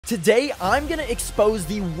Today, I'm gonna expose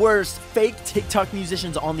the worst fake TikTok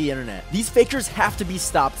musicians on the internet. These fakers have to be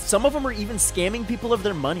stopped. Some of them are even scamming people of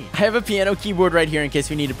their money. I have a piano keyboard right here in case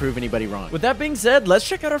we need to prove anybody wrong. With that being said, let's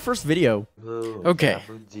check out our first video. Okay,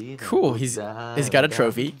 cool. He's got a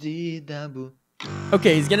trophy.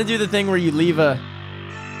 Okay, he's gonna do the thing where you leave a...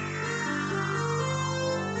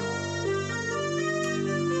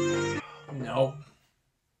 No.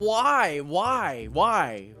 Why?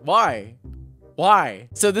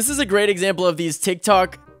 So this is a great example of these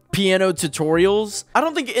TikTok piano tutorials. I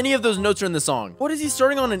don't think any of those notes are in the song. What is he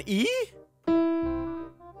starting on, an E?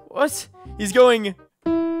 What? He's going...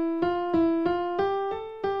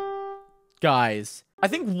 Guys, I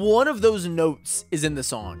think one of those notes is in the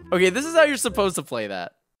song. Okay, this is how you're supposed to play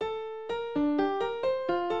that.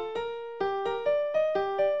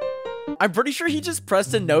 I'm pretty sure he just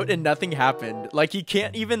pressed a note and nothing happened. Like, he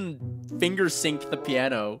can't even finger sync the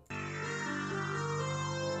piano.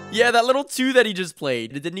 Yeah, that little 2 that he just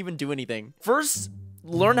played, it didn't even do anything. First,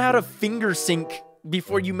 learn how to finger sync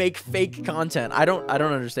before you make fake content. I don't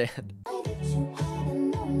understand.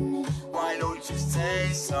 Why don't you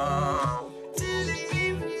say so? Didn't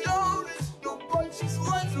even notice no punches.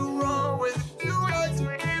 What's wrong with you? Got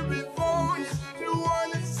to keep it focused if you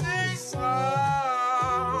wanna say so.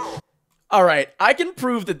 All right, I can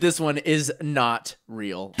prove that this one is not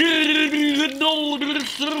real.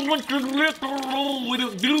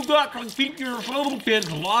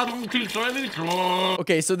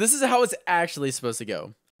 Okay, so this is how it's actually supposed to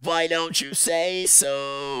go. Why don't you say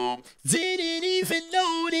so? Didn't even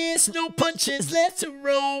notice no punches left to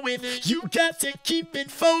roll with. You got to keep it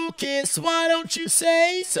focused. Why don't you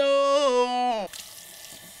say so?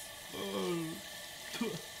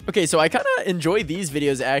 Okay, so I kind of enjoy these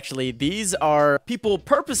videos, actually. These are people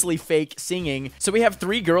purposely fake singing. So we have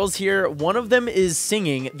 3 girls here. One of them is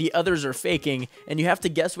singing, the others are faking, and you have to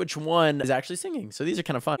guess which one is actually singing. So these are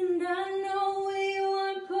kind of fun. And I know we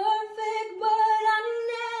weren't perfect, but I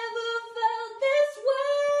never felt this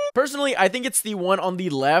way. Personally, I think it's the one on the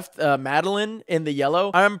left, Madeline in the yellow.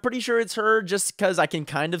 I'm pretty sure it's her just because I can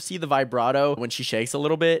kind of see the vibrato when she shakes a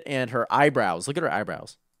little bit, and her eyebrows. Look at her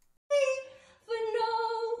eyebrows.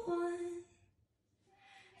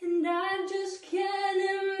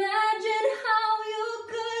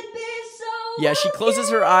 Yeah, she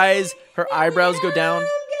closes her eyes, her eyebrows go down. I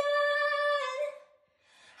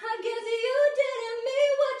guess you didn't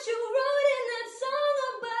mean what you wrote in that song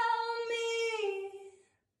about me.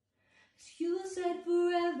 You said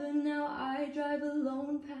forever, now I drive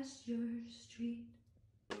alone past your street.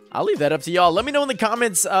 I'll leave that up to y'all. Let me know in the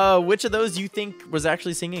comments which of those you think was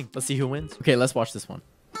actually singing. Let's see who wins. Okay, let's watch this one.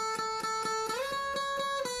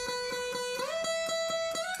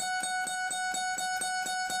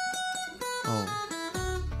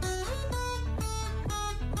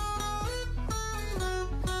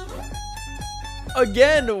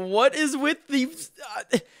 Again, what is with the...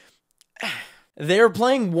 They're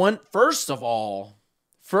playing one... First of all,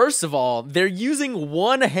 they're using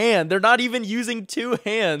one hand. They're not even using 2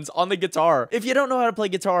 hands on the guitar. If you don't know how to play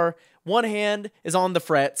guitar, one hand is on the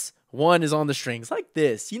frets, one is on the strings, like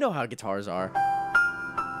this. You know how guitars are.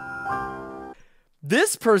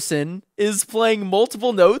 This person is playing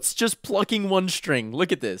multiple notes, just plucking one string.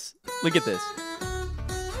 Look at this. Look at this.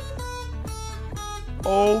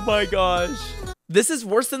 Oh my gosh. This is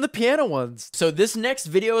worse than the piano ones. So this next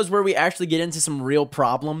video is where we actually get into some real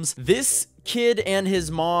problems. This kid and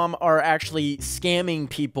his mom are actually scamming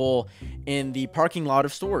people in the parking lot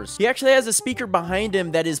of stores. He actually has a speaker behind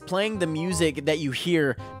him that is playing the music that you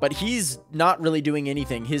hear, but he's not really doing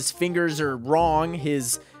anything. His fingers are wrong,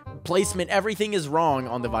 his placement, everything is wrong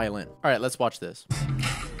on the violin. All right, let's watch this.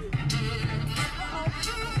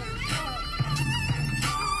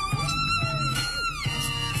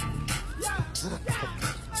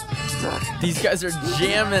 These guys are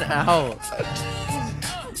jamming out.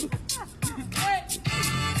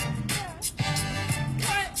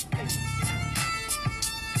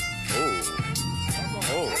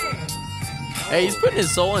 Hey, he's putting his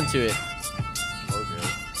soul into it.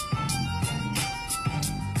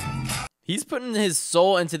 He's putting his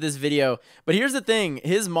soul into this video. But here's the thing.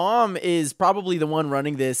 His mom is probably the one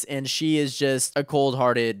running this, and she is just a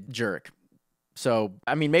cold-hearted jerk. So,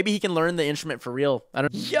 I mean, maybe he can learn the instrument for real. I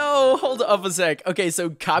don't... Yo, hold up a sec. Okay, so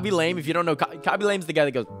Khaby Lame, if you don't know, Khaby Lame's the guy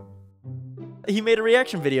that goes... He made a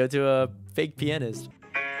reaction video to a fake pianist.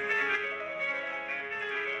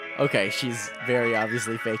 Okay, she's very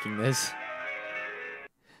obviously faking this.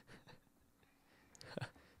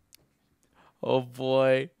 Oh,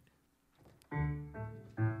 boy.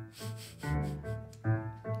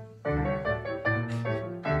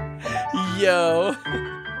 Yo.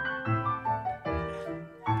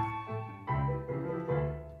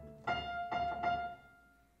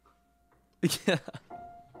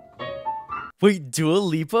 Wait, Dua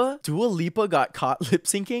Lipa? Dua Lipa got caught lip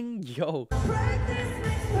syncing? Yo.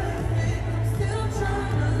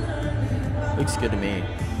 Looks good to me.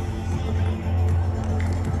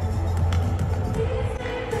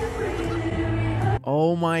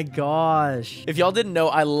 Oh my gosh. If y'all didn't know,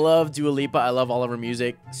 I love Dua Lipa. I love all of her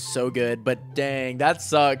music. So good. But dang, that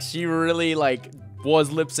sucks. She really like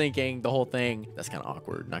was lip syncing the whole thing. That's kind of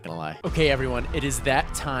awkward, not gonna lie. Okay, everyone, it is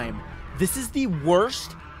that time. This is the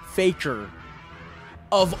worst faker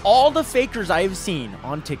of all the fakers I have seen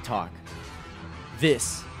on TikTok.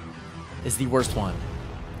 This is the worst one.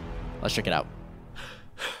 Let's check it out.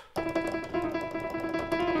 Are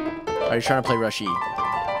you trying to play Rushy?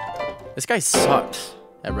 This guy sucks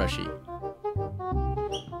at Rushy.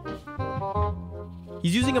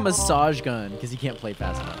 He's using a massage gun because he can't play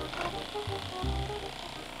fast enough.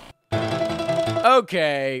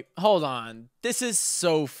 Okay, hold on. This is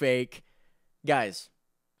so fake. Guys,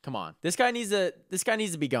 come on. This guy needs to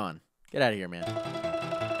be gone. Get out of here, man.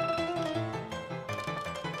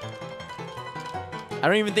 I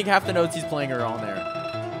don't even think half the notes he's playing are on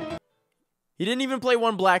there. He didn't even play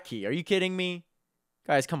one black key. Are you kidding me?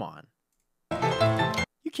 Guys, come on.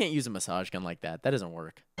 You can't use a massage gun like that. That doesn't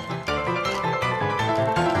work.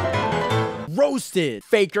 Roasted.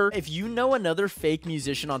 Faker. If you know another fake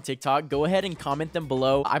musician on TikTok, go ahead and comment them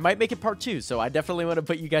below. I might make it part 2, so I definitely want to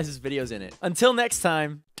put you guys' videos in it. Until next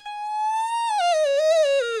time.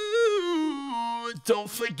 Don't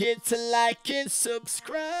forget to like and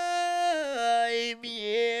subscribe,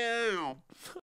 yeah.